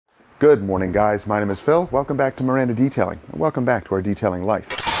Good morning, guys. My name is Phil. Welcome back to Miranda Detailing. And welcome back to our detailing life.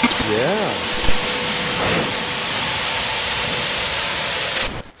 Yeah.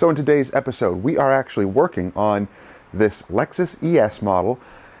 So in today's episode, we are actually working on this Lexus ES model,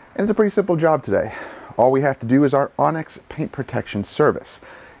 and it's a pretty simple job today. All we have to do is our Onyx paint protection service.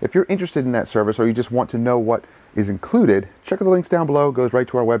 If you're interested in that service or you just want to know what is included, check out the links down below. It goes right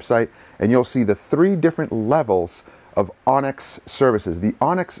to our website, and you'll see the 3 different levels of Onyx services. The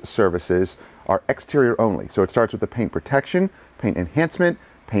Onyx services are exterior only. So it starts with the paint protection, paint enhancement,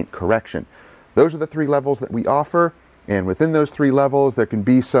 paint correction. Those are the 3 levels that we offer. And within those 3 levels, there can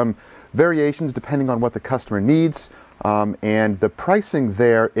be some variations depending on what the customer needs. And the pricing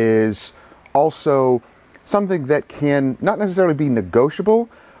there is also something that can not necessarily be negotiable,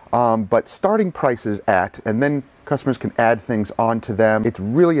 but starting prices at, and then customers can add things onto them. It's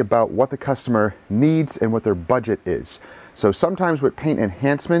really about what the customer needs and what their budget is. So sometimes with paint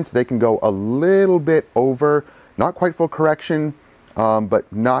enhancements, they can go a little bit over, not quite full correction,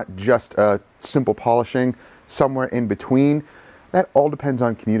 but not just a simple polishing, somewhere in between. That all depends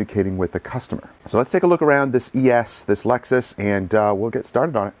on communicating with the customer. So let's take a look around this ES, this Lexus, and we'll get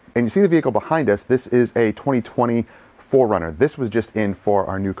started on it. And you see the vehicle behind us. This is a 2020 4Runner. This was just in for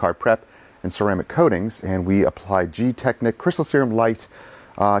our new car prep and ceramic coatings, and we applied G-Technic Crystal Serum Light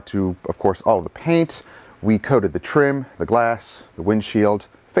to, of course, all of the paint. We coated the trim, the glass, the windshield,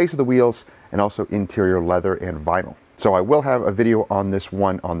 face of the wheels, and also interior leather and vinyl. So I will have a video on this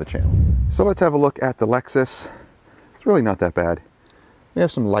one on the channel. So let's have a look at the Lexus. It's really not that bad. We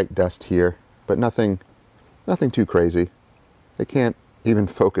have some light dust here, but nothing too crazy. They can't even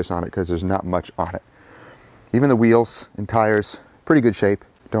focus on it because there's not much on it. Even the wheels and tires, pretty good shape.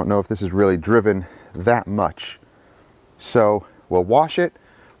 Don't know if this is really driven that much. So we'll wash it,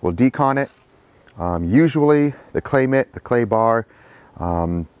 we'll decon it. Usually the clay mitt, the clay bar,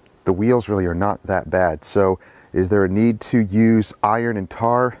 the wheels really are not that bad. So is there a need to use iron and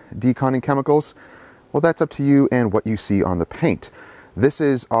tar deconning chemicals? Well, that's up to you and what you see on the paint. This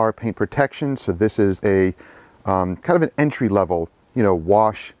is our paint protection. So this is a kind of an entry level,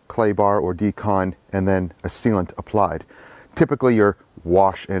 wash, clay bar, or decon, and then a sealant applied. Typically your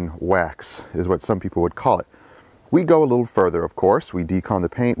wash and wax is what some people would call it. We go a little further, of course. We decon the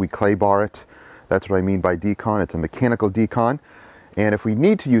paint, we clay bar it. That's what I mean by decon. It's a mechanical decon. And if we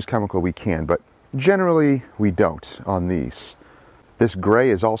need to use chemical, we can, but generally we don't on these. This gray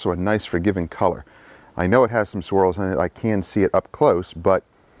is also a nice forgiving color. I know it has some swirls in it. I can see it up close, but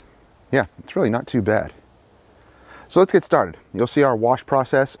yeah, it's really not too bad. So let's get started. You'll see our wash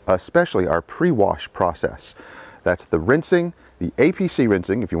process, especially our pre-wash process. That's the rinsing, the APC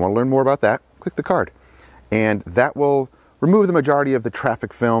rinsing. If you want to learn more about that, click the card. And that will remove the majority of the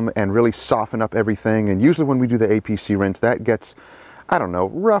traffic film and really soften up everything. And usually when we do the APC rinse, that gets, I don't know,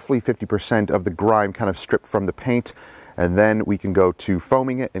 roughly 50% of the grime kind of stripped from the paint. And then we can go to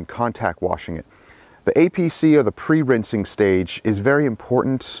foaming it and contact washing it. The APC, or the pre-rinsing stage, is very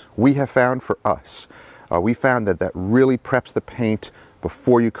important, we have found, for us. We found that that really preps the paint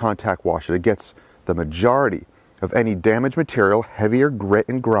before you contact wash it. It gets the majority of any damaged material, heavier grit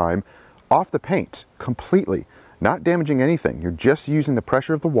and grime, off the paint completely, not damaging anything. You're just using the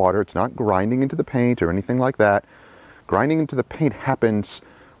pressure of the water. It's not grinding into the paint or anything like that. Grinding into the paint happens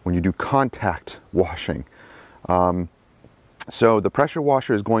when you do contact washing. So the pressure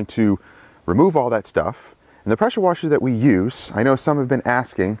washer is going to remove all that stuff. And the pressure washer that we use, I know some have been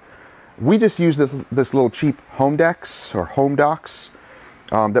asking, we just use this little cheap home decks or home docks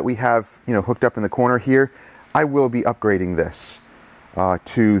that we have, hooked up in the corner here. I will be upgrading this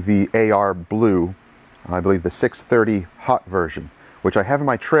to the AR Blue, I believe the 630 hot version, which I have in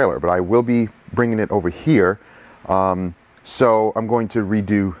my trailer, but I will be bringing it over here. So I'm going to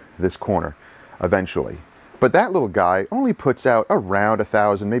redo this corner eventually. But that little guy only puts out around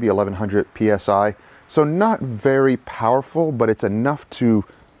 1,000, maybe 1,100 PSI. So not very powerful, but it's enough to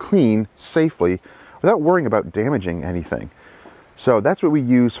clean safely without worrying about damaging anything. So that's what we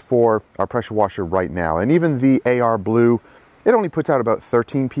use for our pressure washer right now. And even the AR Blue, it only puts out about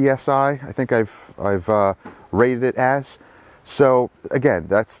 13 PSI. I think I've rated it as. So again,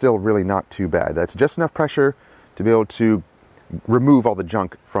 that's still really not too bad. That's just enough pressure to be able to remove all the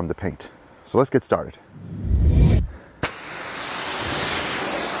junk from the paint. So let's get started.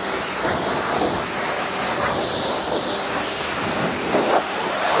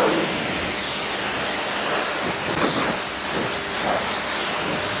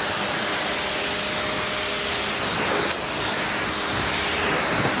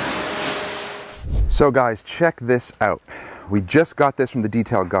 So guys, check this out. We just got this from the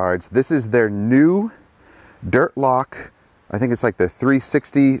detail guards. This is their new Dirt Lock I think it's like the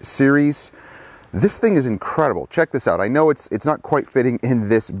 360 series. This thing is incredible. Check this out. I know it's not quite fitting in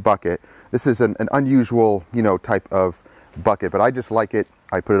this bucket. This is an unusual, you know, type of bucket, but I just like it.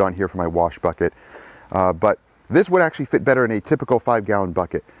 I put it on here for my wash bucket. But this would actually fit better in a typical 5-gallon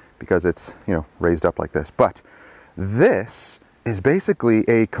bucket because it's, you know, raised up like this. But this is basically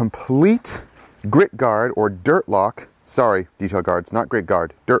a complete grit guard or dirt lock. Sorry, detail guards, not grit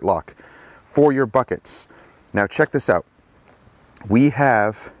guard, dirt lock for your buckets. Now check this out. We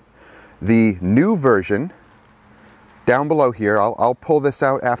have the new version down below here. I'll pull this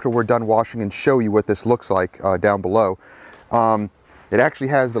out after we're done washing and show you what this looks like down below. It actually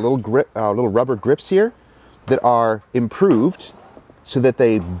has the little rubber grips here that are improved so that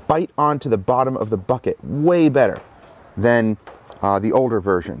they bite onto the bottom of the bucket way better than the older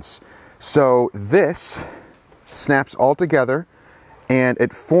versions. So this snaps all together and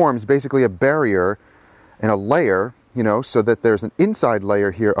it forms basically a barrier and a layer, you know, so that there's an inside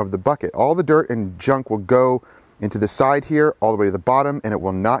layer here of the bucket. All the dirt and junk will go into the side here all the way to the bottom, and it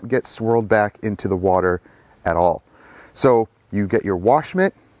will not get swirled back into the water at all. So you get your wash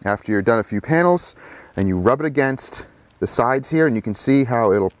mitt after you're done a few panels and you rub it against the sides here, and you can see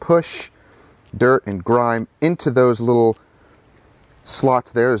how it'll push dirt and grime into those little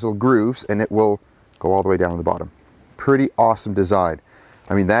slots there, those little grooves, and it will go all the way down to the bottom. Pretty awesome design.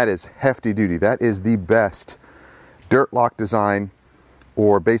 I mean, that is hefty duty. That is the best dirt lock design,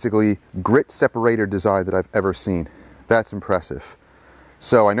 or basically grit separator design, that I've ever seen. That's impressive.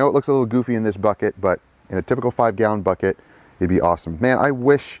 So I know it looks a little goofy in this bucket, but in a typical 5-gallon bucket, it'd be awesome. Man, I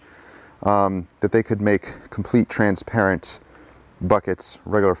wish that they could make complete transparent buckets,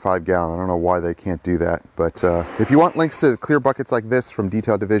 regular 5-gallon. I don't know why they can't do that, but if you want links to clear buckets like this from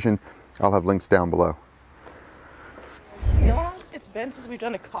Detail Division, I'll have links down below. You know how it's been since we've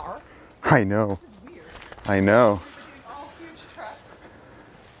done a car? I know. This is weird. I know. All huge trucks,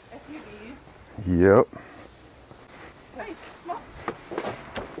 SUVs. Yep. Hey, come on.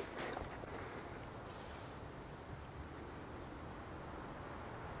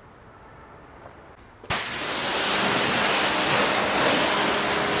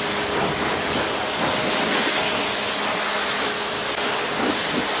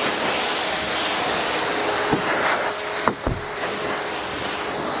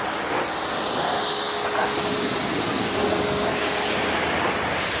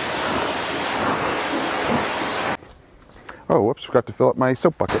 Oh, whoops, forgot to fill up my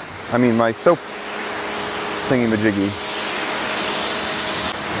soap bucket. I mean, my soap thingy-majiggy.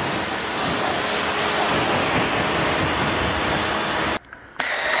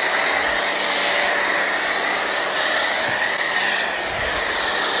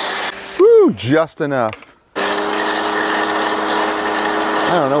 Woo, just enough. I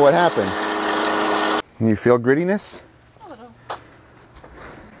don't know what happened. Can you feel grittiness? A little.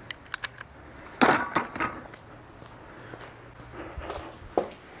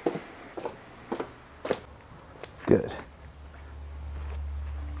 Good.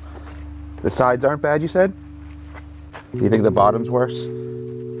 The sides aren't bad, you said? Do you think the bottom's worse?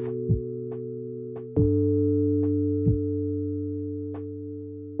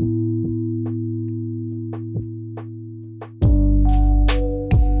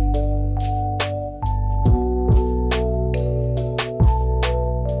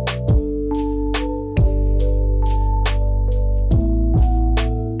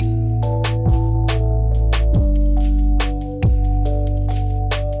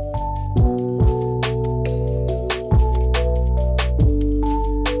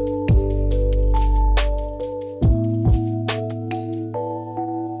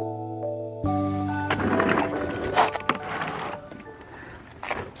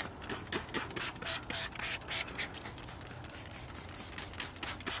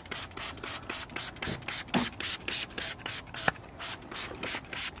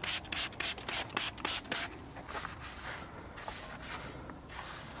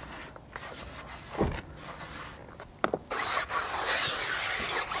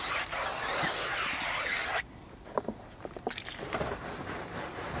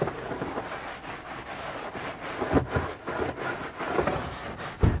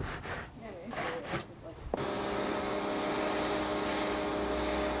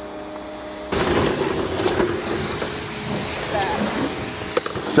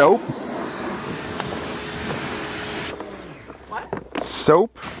 Soap? What?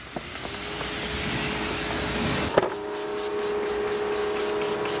 Soap?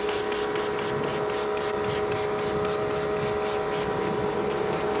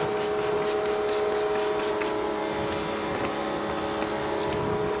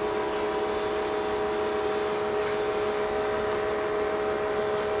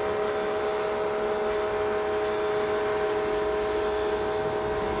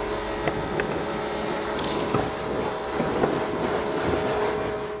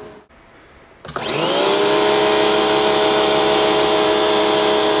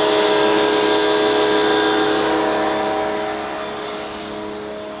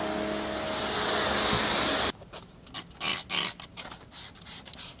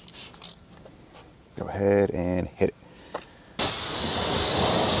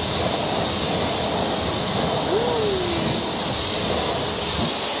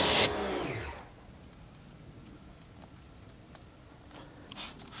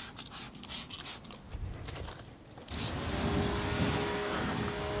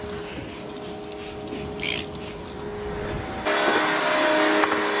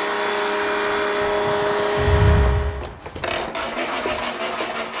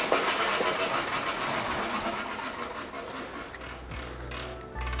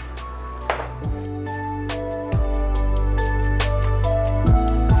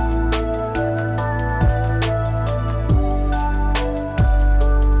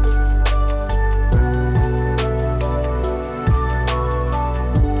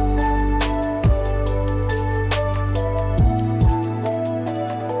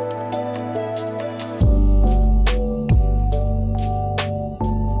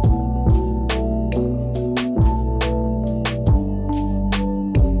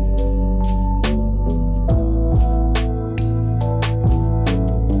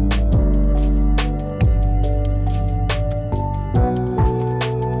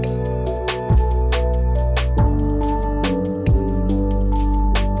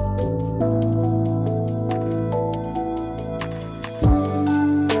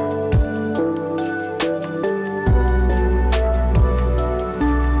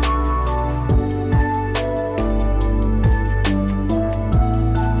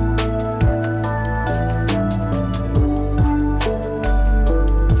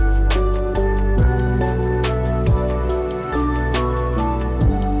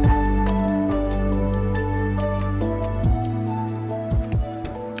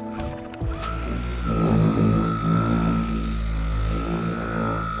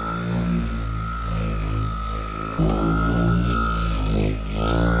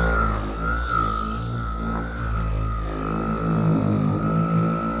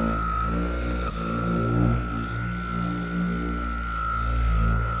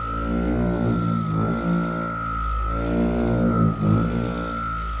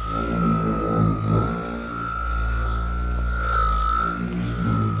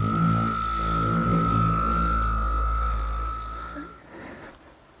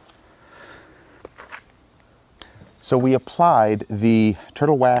 So we applied the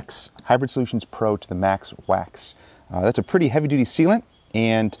Turtle Wax Hybrid Solutions Pro to the Max Wax. That's a pretty heavy-duty sealant,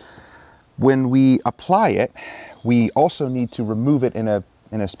 and when we apply it, we also need to remove it in a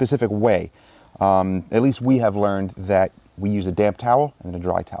specific way. At least we have learned that we use a damp towel and a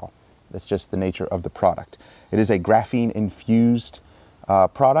dry towel. That's just the nature of the product. It is a graphene-infused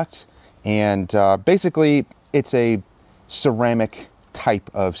product, and basically it's a ceramic type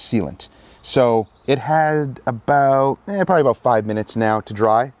of sealant. So it had probably about 5 minutes now to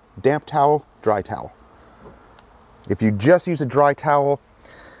dry. Damp towel, dry towel. If you just use a dry towel,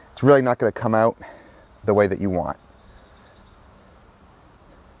 it's really not going to come out the way that you want.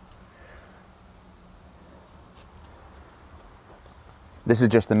 This is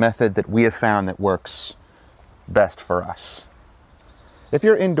just the method that we have found that works best for us. If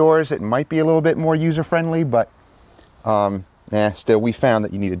you're indoors, it might be a little bit more user-friendly, but still, we found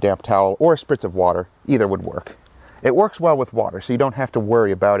that you need a damp towel or a spritz of water. Either would work. It works well with water, so you don't have to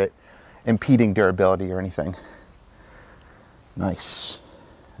worry about it impeding durability or anything. Nice.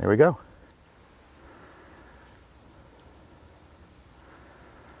 There we go.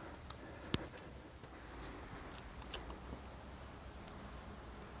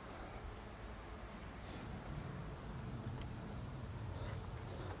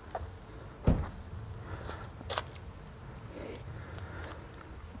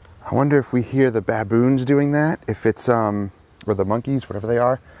 I wonder if we hear the baboons doing that, if it's, or the monkeys, whatever they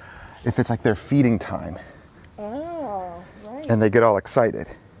are, if it's like their feeding time. Oh, right. And they get all excited.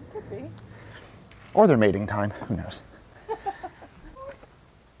 Could be. Or their mating time, who knows.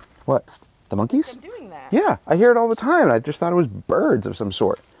 What, the monkeys? I'm doing that. Yeah, I hear it all the time, and I just thought it was birds of some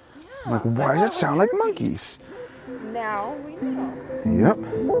sort. Yeah, I'm like, why does it sound like monkeys? Now we know. Yep.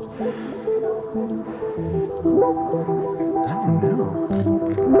 I don't know.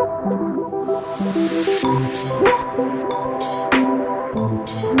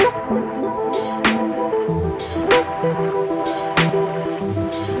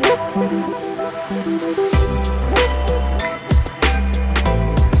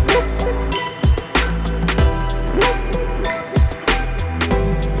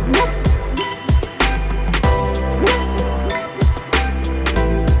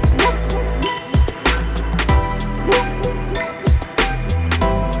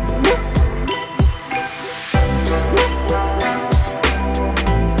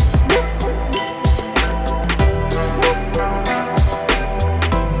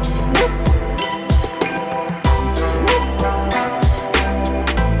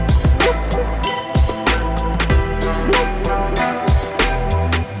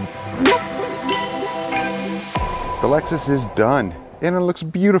 The Lexus is done, and it looks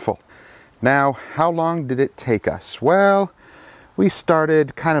beautiful. Now, how long did it take us? Well, we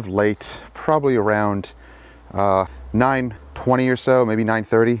started kind of late, probably around 9:20 or so, maybe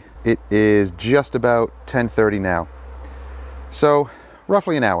 9:30. It is just about 10:30 now. So,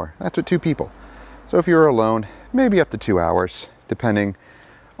 roughly an hour. That's with 2 people. So if you're alone, maybe up to 2 hours, depending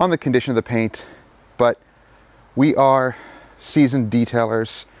on the condition of the paint. But we are seasoned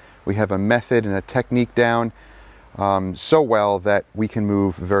detailers. We have a method and a technique down so well that we can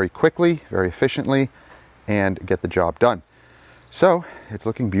move very quickly, very efficiently, and get the job done. So it's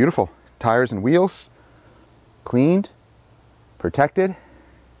looking beautiful. Tires and wheels cleaned, protected,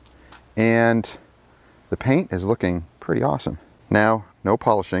 and the paint is looking pretty awesome. Now, no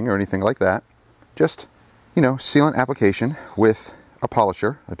polishing or anything like that. Just, sealant application with a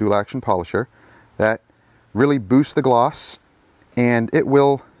polisher, a dual action polisher that really boosts the gloss, and it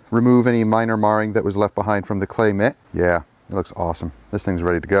will remove any minor marring that was left behind from the clay mitt. Yeah, it looks awesome. This thing's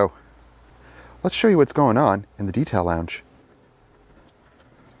ready to go. Let's show you what's going on in the detail lounge.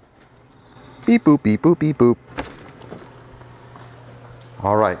 Beep boop, beep boop, beep boop.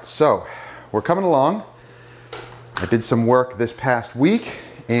 All right, so we're coming along. I did some work this past week,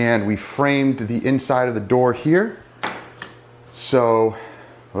 and we framed the inside of the door here. So,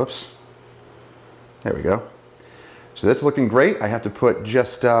 whoops, there we go. So that's looking great. I have to put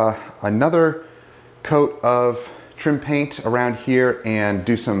just another coat of trim paint around here and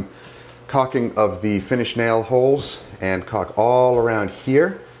do some caulking of the finish nail holes and caulk all around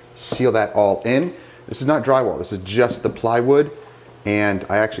here. Seal that all in. This is not drywall, this is just the plywood, and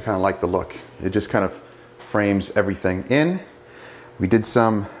I actually kind of like the look. It just kind of frames everything in. We did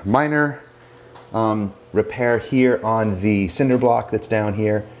some minor repair here on the cinder block that's down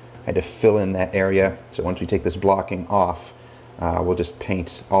here. I had to fill in that area. So once we take this blocking off, we'll just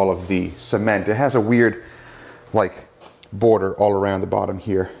paint all of the cement. It has a weird border all around the bottom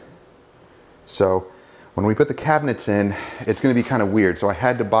here. So when we put the cabinets in, it's going to be kind of weird. So I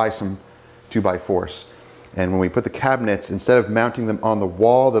had to buy some 2x4s. And when we put the cabinets, instead of mounting them on the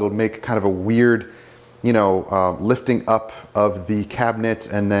wall, that'll make kind of a weird, you know, lifting up of the cabinet,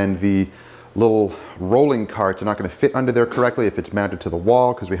 and then the little rolling carts are not going to fit under there correctly if it's mounted to the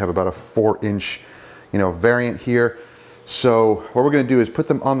wall, because we have about a 4-inch, you know, variant here. So what we're going to do is put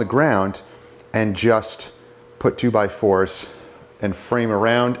them on the ground and just put 2x4s and frame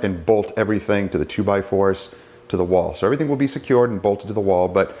around and bolt everything to the 2x4s to the wall. So everything will be secured and bolted to the wall,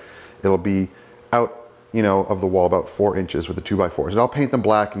 but it'll be out, you know, of the wall about 4 inches with the 2x4s. And I'll paint them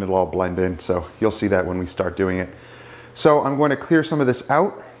black and it'll all blend in. So you'll see that when we start doing it. So I'm going to clear some of this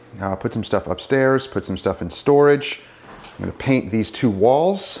out, put some stuff upstairs, put some stuff in storage. I'm going to paint these 2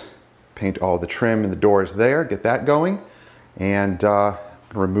 walls, paint all the trim and the doors there, get that going, and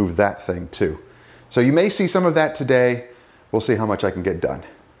remove that thing too. So you may see some of that today. We'll see how much I can get done.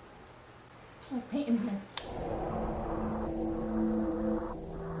 Painting here.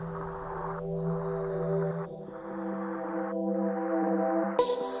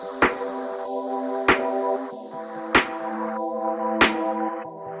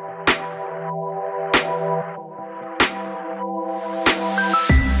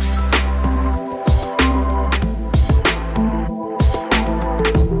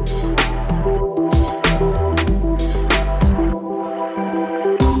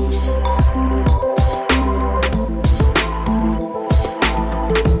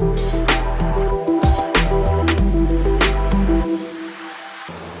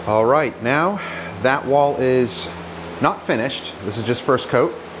 All right, now that wall is not finished. This is just first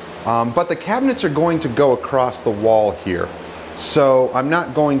coat, but the cabinets are going to go across the wall here. So I'm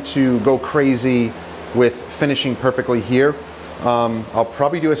not going to go crazy with finishing perfectly here. I'll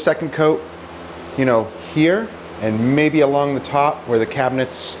probably do a second coat, you know, here, and maybe along the top where the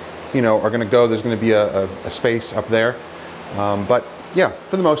cabinets, you know, are going to go. There's going to be a space up there. But yeah,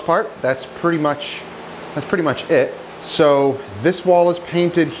 for the most part, that's pretty much it. So this wall is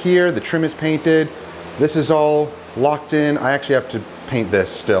painted here, the trim is painted, this is all locked in. I actually have to paint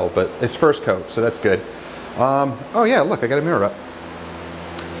this still, but it's first coat, so that's good. Oh yeah, look, I got a mirror up.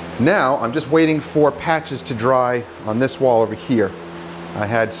 Now I'm just waiting for patches to dry on this wall over here. I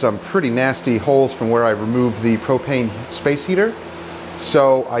had some pretty nasty holes from where I removed the propane space heater,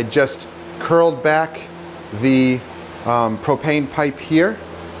 so I just curled back the propane pipe here,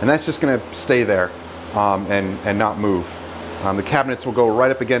 and that's just going to stay there. And not move. The cabinets will go right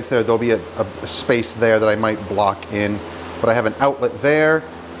up against there. There'll be a space there that I might block in, but I have an outlet there.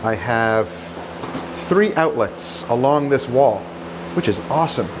 I have 3 outlets along this wall, which is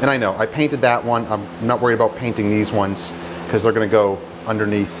awesome. And I know I painted that one. I'm not worried about painting these ones because they're going to go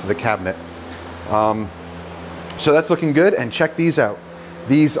underneath the cabinet. So that's looking good. And check these out.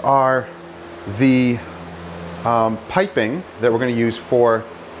 These are the piping that we're going to use for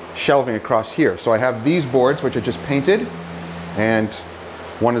shelving across here. So I have these boards which are just painted, and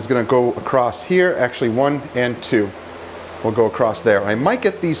one is going to go across here. Actually 1 and 2 will go across there. I might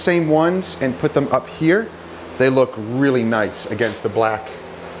get these same ones and put them up here. They look really nice against the black.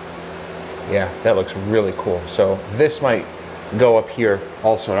 Yeah, that looks really cool. So this might go up here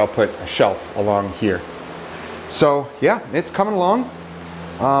also, and I'll put a shelf along here. So yeah, it's coming along.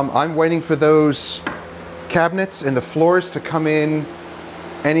 I'm waiting for those cabinets and the floors to come in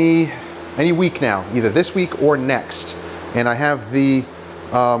any week now, either this week or next. And I have the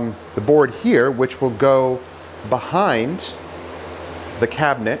board here, which will go behind the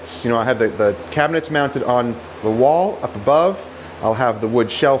cabinets. You know, I have the cabinets mounted on the wall up above. I'll have the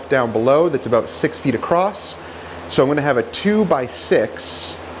wood shelf down below that's about 6 feet across. So I'm going to have a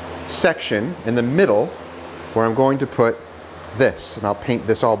 2x6 section in the middle where I'm going to put this, and I'll paint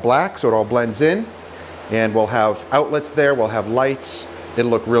this all black so it all blends in, and we'll have outlets there, we'll have lights.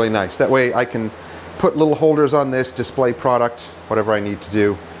 It'll look really nice. That way I can put little holders on this, display product, whatever I need to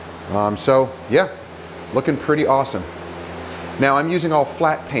do. So yeah, looking pretty awesome. Now I'm using all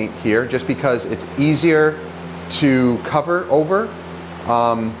flat paint here just because it's easier to cover over.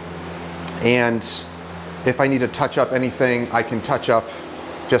 And if I need to touch up anything, I can touch up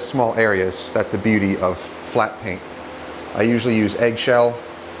just small areas. That's the beauty of flat paint. I usually use eggshell,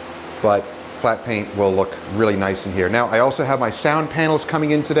 but flat paint will look really nice in here. Now I also have my sound panels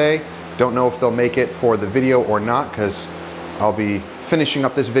coming in today. Don't know if they'll make it for the video or not, because I'll be finishing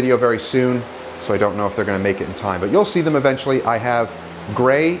up this video very soon, so I don't know if they're going to make it in time, but you'll see them eventually. I have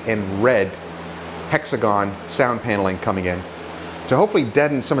gray and red hexagon sound paneling coming in to hopefully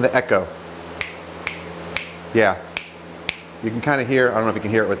deaden some of the echo. Yeah, you can kind of hear, I don't know if you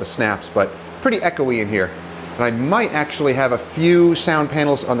can hear it with the snaps, but pretty echoey in here. And I might actually have a few sound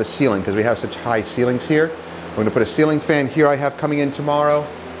panels on the ceiling because we have such high ceilings here. I'm going to put a ceiling fan here I have coming in tomorrow.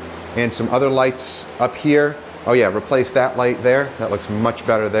 and some other lights up here. Oh yeah, replace that light there. That looks much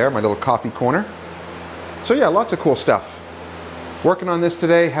better there, my little coffee corner. So yeah, lots of cool stuff. Working on this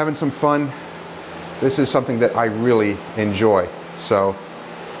today, having some fun. This is something that I really enjoy. So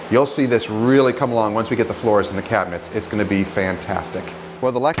you'll see this really come along once we get the floors and the cabinets. It's going to be fantastic.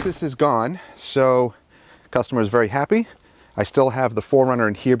 Well, the Lexus is gone, so customer is very happy. I still have the 4Runner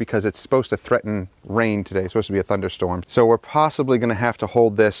in here because it's supposed to threaten rain today. It's supposed to be a thunderstorm. So we're possibly going to have to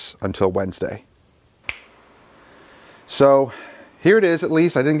hold this until Wednesday. So here it is, at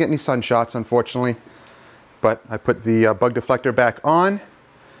least. I didn't get any sun shots, unfortunately. But I put the bug deflector back on,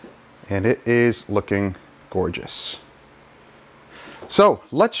 and it is looking gorgeous. So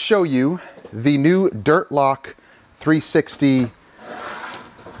let's show you the new Dirt Lock 360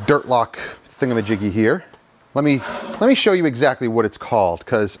 Dirt Lock thingamajiggy here. Let me show you exactly what it's called,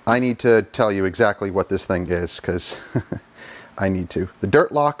 because I need to tell you exactly what this thing is, because I need to. The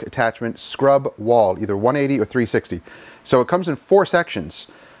Dirt Lock attachment scrub wall, either 180 or 360. So it comes in 4 sections,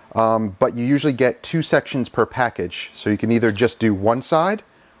 but you usually get 2 sections per package. So you can either just do one side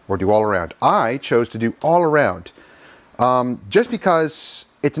or do all around. I chose to do all around, just because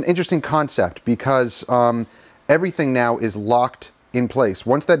it's an interesting concept, because everything now is locked in place.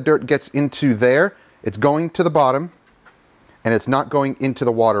 Once that dirt gets into there, it's going to the bottom, and it's not going into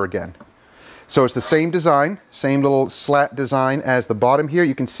the water again. So it's the same design, same little slat design as the bottom here.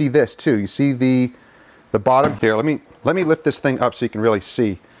 You can see this too. You see the bottom here. Let me lift this thing up so you can really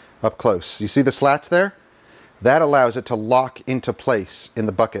see up close. You see the slats there? That allows it to lock into place in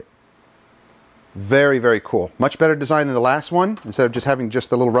the bucket. Very, very cool. Much better design than the last one. Instead of just having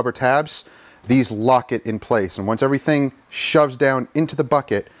just the little rubber tabs, these lock it in place. And once everything shoves down into the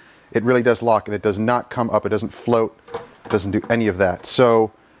bucket, it really does lock, and it does not come up. It doesn't float. It doesn't do any of that.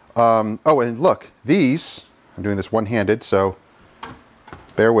 So, oh, and look, these, I'm doing this one-handed, so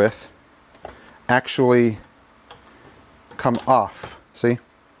bear with, actually come off. See?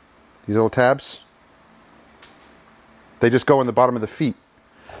 These little tabs? They just go in the bottom of the feet.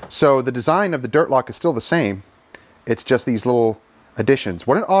 So the design of the Dirt Lock is still the same. It's just these little additions.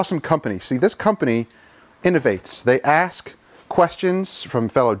 What an awesome company. See, this company innovates. They ask questions from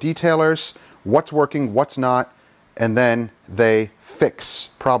fellow detailers, what's working, what's not, and then they fix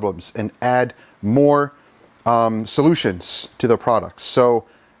problems and add more solutions to their products. So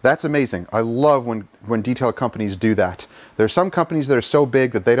that's amazing. I love when detail companies do that. There are some companies that are so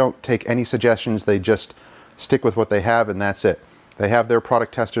big that they don't take any suggestions. They just stick with what they have, and that's it. They have their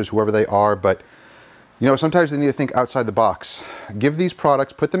product testers, whoever they are, but you know, sometimes they need to think outside the box. Give these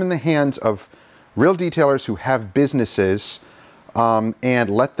products, put them in the hands of real detailers who have businesses, and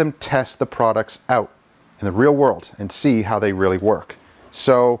let them test the products out in the real world and see how they really work.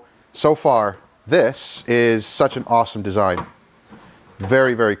 So far, this is such an awesome design.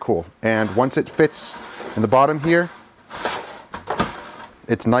 Very, very cool. And once it fits in the bottom here,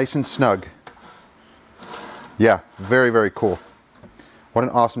 it's nice and snug. Yeah, very, very cool. What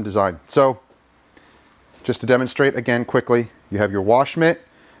an awesome design. So, just to demonstrate again quickly, you have your wash mitt,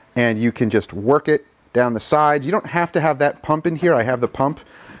 and you can just work it down the sides. You don't have to have that pump in here. I have the pump.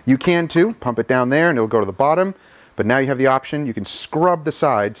 You can too. Pump it down there and it'll go to the bottom. But now you have the option. You can scrub the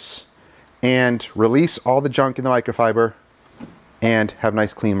sides and release all the junk in the microfiber and have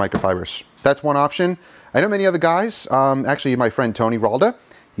nice clean microfibers. That's one option. I know many other guys, actually my friend Tony Ralda,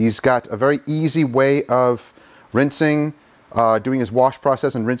 he's got a very easy way of rinsing, doing his wash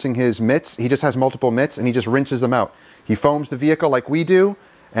process and rinsing his mitts. He just has multiple mitts and he just rinses them out. He foams the vehicle like we do,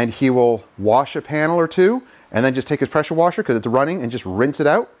 and he will wash a panel or two and then just take his pressure washer because it's running and just rinse it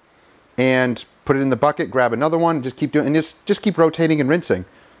out and put it in the bucket, grab another one, just keep doing, and just keep rotating and rinsing.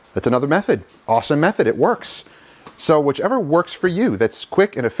 That's another method. Awesome method. It works. So whichever works for you, that's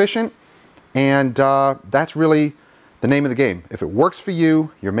quick and efficient, and that's really the name of the game. If it works for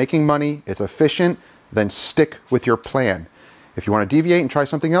you, you're making money, it's efficient, then stick with your plan. If you want to deviate and try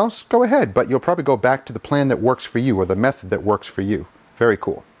something else, go ahead, but you'll probably go back to the plan that works for you or the method that works for you. Very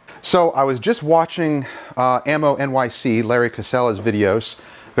cool. So I was just watching Ammo NYC, Larry Casella's videos.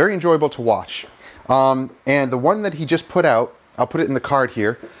 Very enjoyable to watch. And the one that he just put out, I'll put it in the card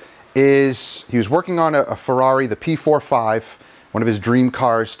here, is he was working on a Ferrari, the P45, one of his dream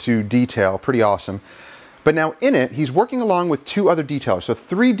cars to detail. Pretty awesome. But now in it, he's working along with 2 other detailers. So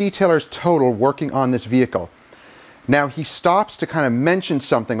 3 detailers total working on this vehicle. Now he stops to kind of mention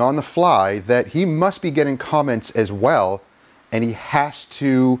something on the fly that he must be getting comments as well, and he has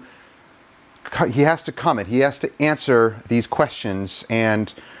to comment, he has to answer these questions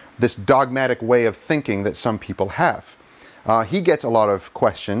and this dogmatic way of thinking that some people have. He gets a lot of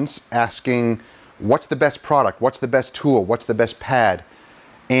questions asking, what's the best product, what's the best tool, what's the best pad?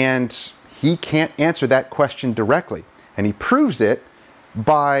 And he can't answer that question directly. And he proves it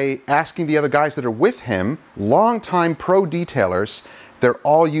by asking the other guys that are with him, longtime pro detailers. They're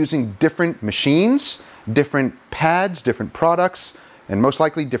all using different machines, different pads, different products, and most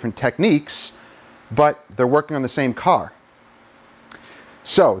likely different techniques, but they're working on the same car.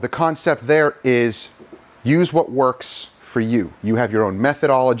 So the concept there is use what works for you. You have your own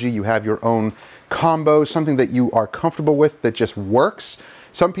methodology, you have your own combos, something that you are comfortable with that just works.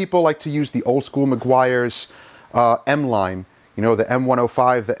 Some people like to use the old school Meguiar's M line, you know, the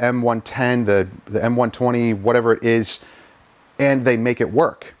M105, the M110, the M120, whatever it is, and they make it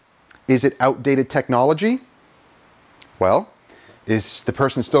work. Is it outdated technology? Well, is the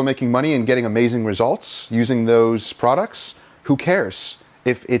person still making money and getting amazing results using those products? Who cares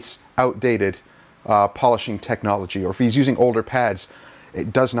if it's outdated polishing technology, or if he's using older pads?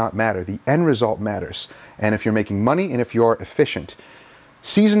 It does not matter. The end result matters. And if you're making money and if you're efficient,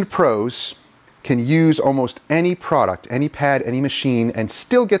 seasoned pros can use almost any product, any pad, any machine, and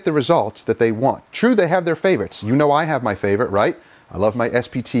still get the results that they want. True, they have their favorites. You know I have my favorite, right? I love my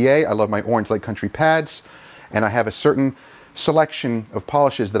SPTA, I love my Orange Lake Country pads, and I have a certain selection of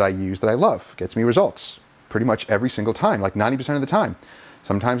polishes that I use that I love. Gets me results pretty much every single time, like 90% of the time.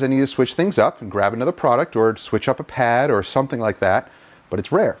 Sometimes I need to switch things up and grab another product or switch up a pad or something like that, but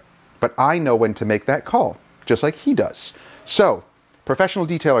it's rare. But I know when to make that call, just like he does. So, professional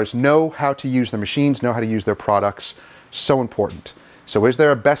detailers know how to use their machines, know how to use their products. So important. So is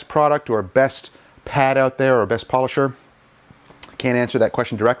there a best product or a best pad out there or a best polisher? I can't answer that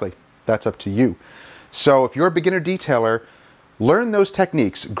question directly. That's up to you. So if you're a beginner detailer, learn those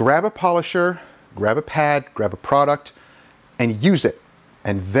techniques. Grab a polisher, grab a pad, grab a product, and use it.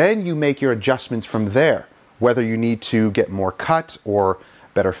 And then you make your adjustments from there. Whether you need to get more cut or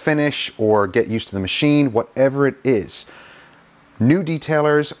better finish or get used to the machine, whatever it is. New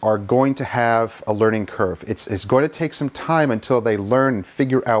detailers are going to have a learning curve. It's going to take some time until they learn and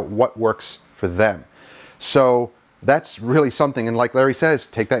figure out what works for them. So that's really something, and like Larry says,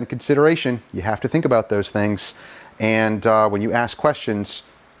 take that in consideration. You have to think about those things, and when you ask questions,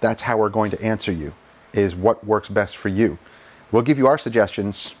 that's how we're going to answer you, is what works best for you. We'll give you our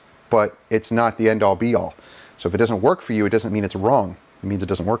suggestions, but it's not the end-all be-all. So if it doesn't work for you, it doesn't mean it's wrong. It means it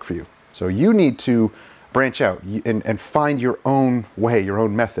doesn't work for you. So you need to branch out and find your own way, your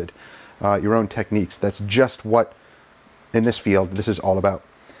own method, your own techniques. That's just what, in this field, this is all about.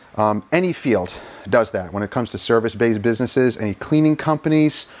 Any field does that. When it comes to service-based businesses, any cleaning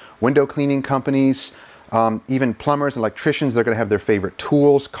companies, window cleaning companies, even plumbers, electricians, they're going to have their favorite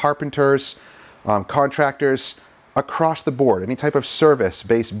tools, carpenters, contractors, across the board. Any type of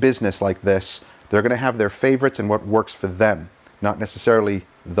service-based business like this, they're going to have their favorites and what works for them, not necessarily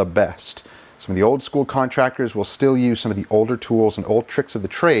the best. Some of the old school contractors will still use some of the older tools and old tricks of the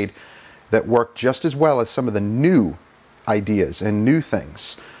trade that work just as well as some of the new ideas and new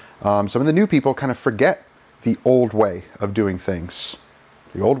things. Some of the new people kind of forget the old way of doing things.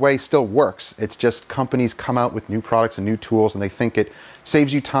 The old way still works. It's just companies come out with new products and new tools and they think it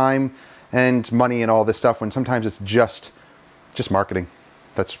saves you time and money and all this stuff, when sometimes it's just marketing.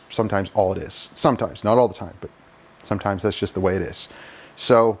 That's sometimes all it is. Sometimes, not all the time, but sometimes that's just the way it is.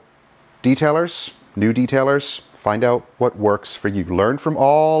 So detailers, new detailers, find out what works for you. Learn from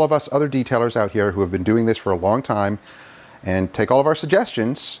all of us other detailers out here who have been doing this for a long time, and take all of our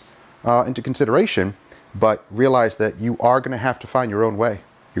suggestions into consideration, but realize that you are going to have to find your own way.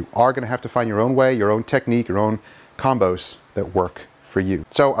 You are going to have to find your own way, your own technique, your own combos that work for you.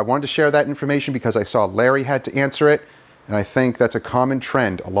 So I wanted to share that information because I saw Larry had to answer it, and I think that's a common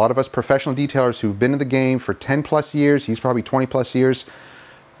trend. A lot of us professional detailers who've been in the game for 10 plus years, he's probably 20 plus years,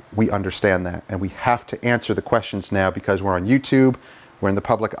 we understand that, and we have to answer the questions now because we're on YouTube, we're in the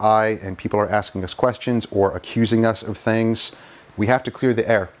public eye, and people are asking us questions or accusing us of things. We have to clear the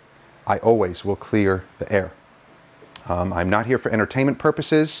air. I always will clear the air. I'm not here for entertainment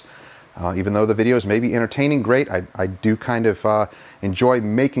purposes. Even though the videos may be entertaining, great, I do kind of enjoy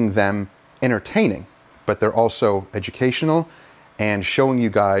making them entertaining, but they're also educational and showing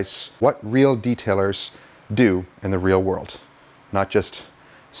you guys what real detailers do in the real world. Not just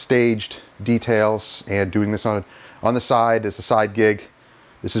staged details and doing this on the side as a side gig.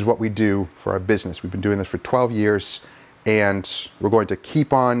 This is what we do for our business. We've been doing this for 12 years, and we're going to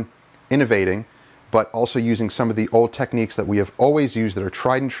keep on innovating, but also using some of the old techniques that we have always used that are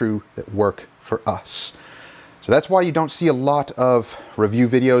tried and true that work for us. So that's why you don't see a lot of review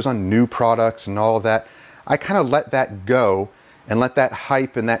videos on new products and all of that. I kind of let that go and let that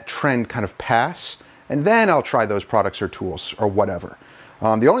hype and that trend kind of pass, and then I'll try those products or tools or whatever.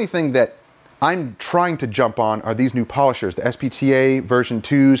 The only thing that I'm trying to jump on are these new polishers, the SPTA version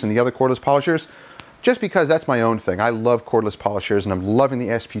 2s and the other cordless polishers, just because that's my own thing. I love cordless polishers and I'm loving the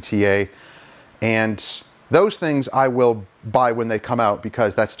SPTA, and those things I will buy when they come out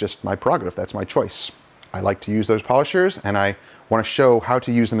because that's just my prerogative, that's my choice. I like to use those polishers and I want to show how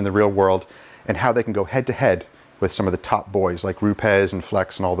to use them in the real world and how they can go head to head with some of the top boys like Rupes and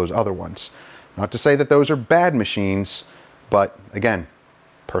Flex and all those other ones. Not to say that those are bad machines, but again,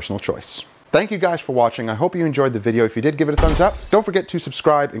 personal choice. Thank you guys for watching. I hope you enjoyed the video. If you did, give it a thumbs up. Don't forget to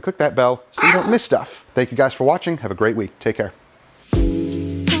subscribe and click that bell so you don't miss stuff. Thank you guys for watching. Have a great week. Take care.